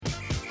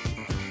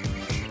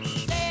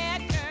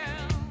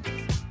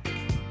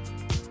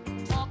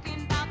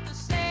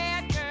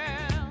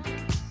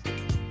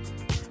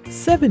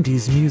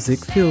70s music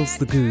fills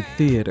the Good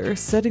Theater,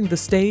 setting the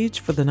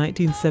stage for the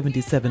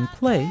 1977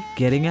 play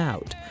Getting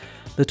Out.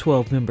 The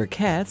 12-member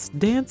cast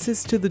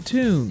dances to the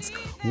tunes,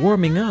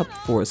 warming up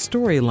for a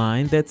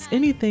storyline that's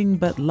anything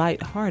but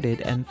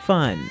lighthearted and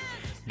fun.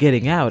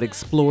 Getting Out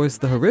explores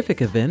the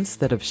horrific events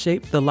that have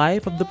shaped the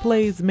life of the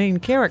play's main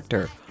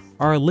character,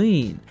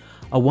 Arlene,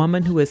 a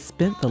woman who has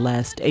spent the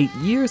last 8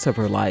 years of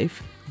her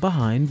life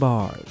behind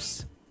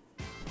bars.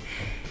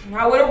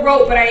 I would have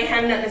wrote, but I ain't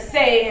had nothing to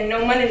say and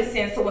no money to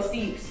send, so what's the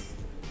use?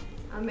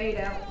 I made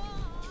out.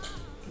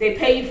 They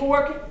pay you for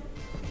working?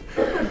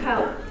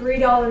 About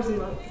 $3 a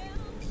month.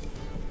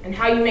 And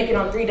how you make it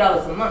on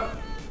 $3 a month?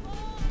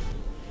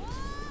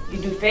 You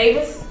do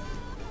favors?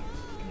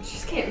 You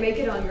just can't make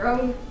it on your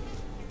own.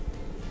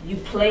 You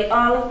play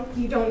Ollie?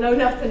 You don't know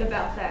nothing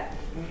about that.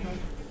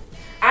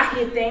 I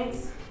hear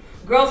things.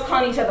 Girls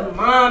calling each other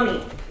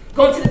mommy,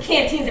 going to the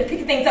canteens and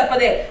picking things up for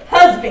their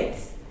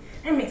husbands.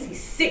 That makes me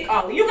sick,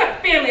 Ollie. You got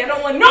a family. I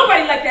don't want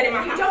nobody like that in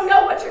my house. You don't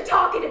know what you're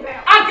talking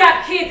about. I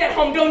got kids at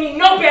home. Don't need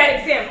no bad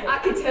example. I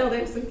can tell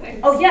them some things.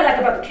 Oh, yeah, like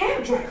about the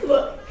cab driver.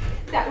 Look,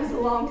 that was a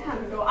long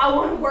time ago. I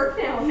want to work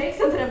now and make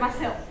something of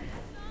myself.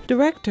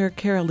 Director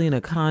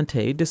Carolina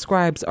Conte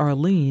describes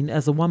Arlene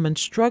as a woman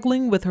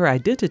struggling with her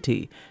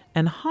identity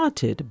and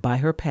haunted by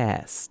her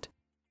past.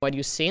 What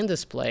you see in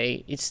this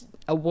play, it's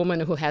a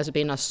woman who has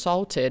been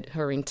assaulted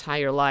her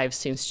entire life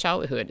since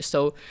childhood.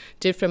 So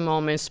different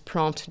moments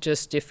prompt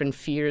just different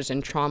fears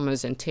and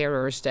traumas and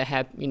terrors that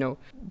have,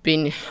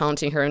 been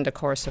haunting her in the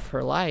course of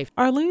her life.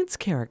 Arlene's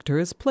character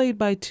is played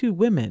by two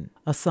women.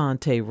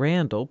 Asante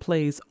Randall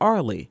plays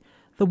Arlie,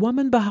 the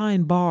woman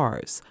behind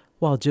bars,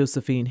 while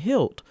Josephine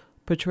Hilt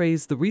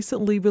portrays the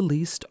recently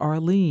released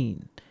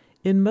Arlene.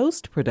 In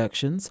most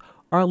productions,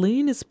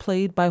 Arlene is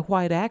played by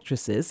white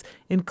actresses,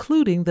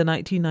 including the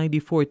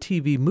 1994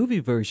 TV movie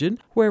version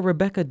where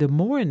Rebecca De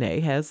Mornay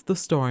has the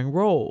starring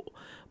role.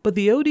 But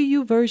the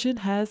ODU version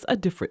has a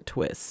different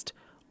twist.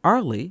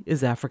 Arlie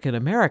is African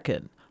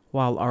American,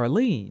 while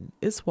Arlene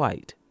is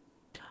white.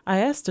 I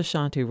asked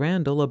Asante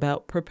Randall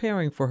about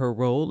preparing for her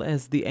role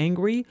as the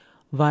angry,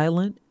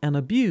 violent, and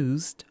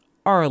abused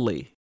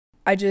Arlie.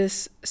 I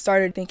just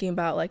started thinking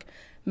about,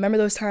 remember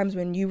those times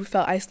when you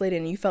felt isolated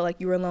and you felt like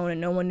you were alone and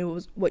no one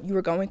knew what you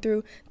were going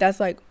through? That's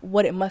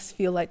what it must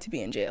feel like to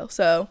be in jail.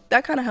 So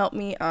that kind of helped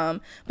me.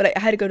 But I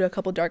had to go to a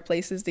couple dark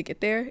places to get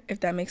there, if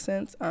that makes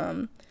sense.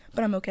 But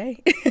I'm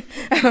okay.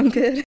 I'm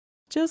good.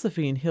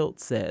 Josephine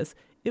Hilt says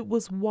it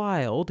was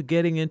wild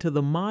getting into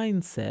the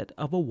mindset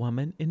of a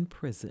woman in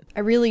prison. I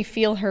really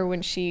feel her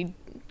when she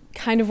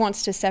kind of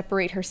wants to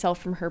separate herself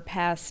from her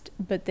past,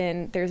 but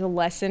then there's a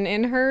lesson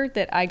in her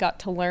that I got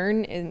to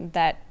learn, in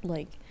that,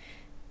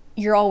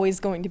 you're always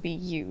going to be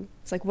you.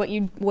 It's what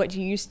you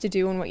used to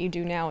do and what you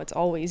do now, it's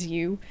always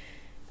you.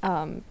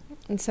 And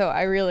so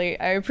I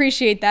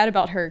appreciate that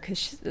about her,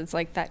 because it's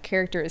that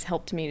character has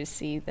helped me to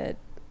see that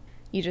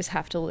you just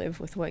have to live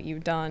with what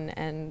you've done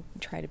and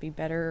try to be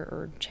better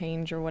or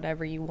change or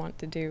whatever you want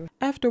to do.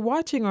 After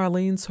watching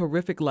Arlene's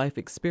horrific life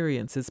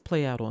experiences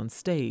play out on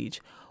stage,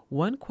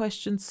 one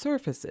question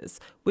surfaces,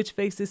 which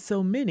faces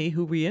so many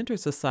who re-enter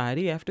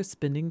society after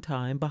spending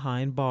time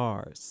behind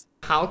bars.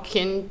 How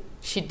can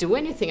she do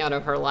anything out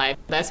of her life?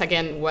 That's,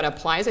 again, what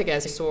applies, I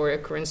guess, to our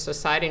current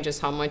society, and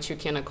just how much you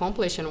can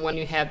accomplish. And when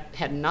you have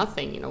had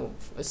nothing,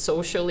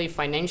 socially,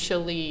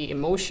 financially,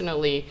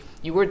 emotionally,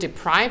 you were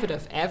deprived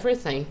of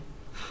everything.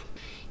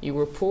 You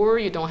were poor,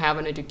 you don't have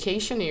an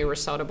education, you were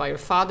assaulted by your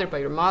father, by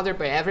your mother,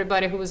 by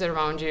everybody who was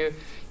around you.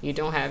 You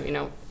don't have,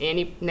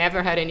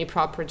 never had any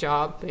proper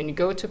job, and you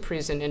go to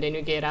prison and then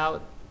you get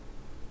out.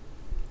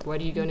 What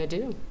are you going to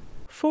do?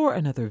 For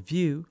Another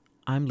View,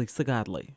 I'm Lisa Godley.